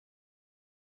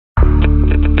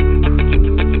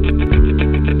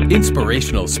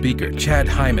Inspirational speaker Chad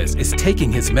Hymas is taking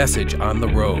his message on the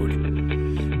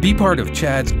road. Be part of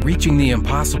Chad's Reaching the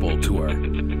Impossible tour.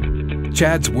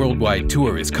 Chad's worldwide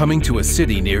tour is coming to a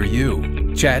city near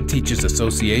you. Chad teaches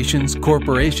associations,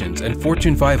 corporations, and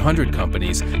Fortune 500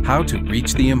 companies how to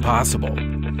reach the impossible.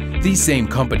 These same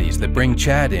companies that bring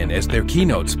Chad in as their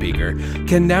keynote speaker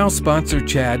can now sponsor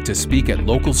Chad to speak at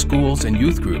local schools and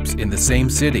youth groups in the same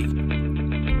city.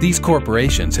 These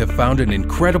corporations have found an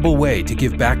incredible way to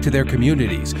give back to their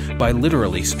communities by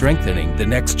literally strengthening the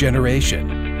next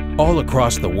generation. All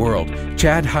across the world,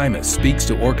 Chad Hymas speaks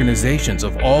to organizations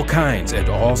of all kinds and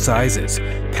all sizes,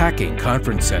 packing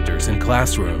conference centers and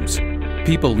classrooms.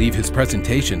 People leave his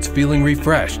presentations feeling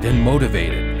refreshed and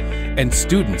motivated. And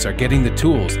students are getting the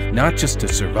tools not just to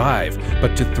survive,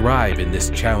 but to thrive in this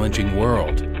challenging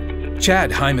world. Chad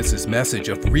Hymas' message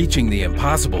of reaching the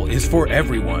impossible is for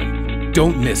everyone.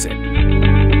 Don't miss it.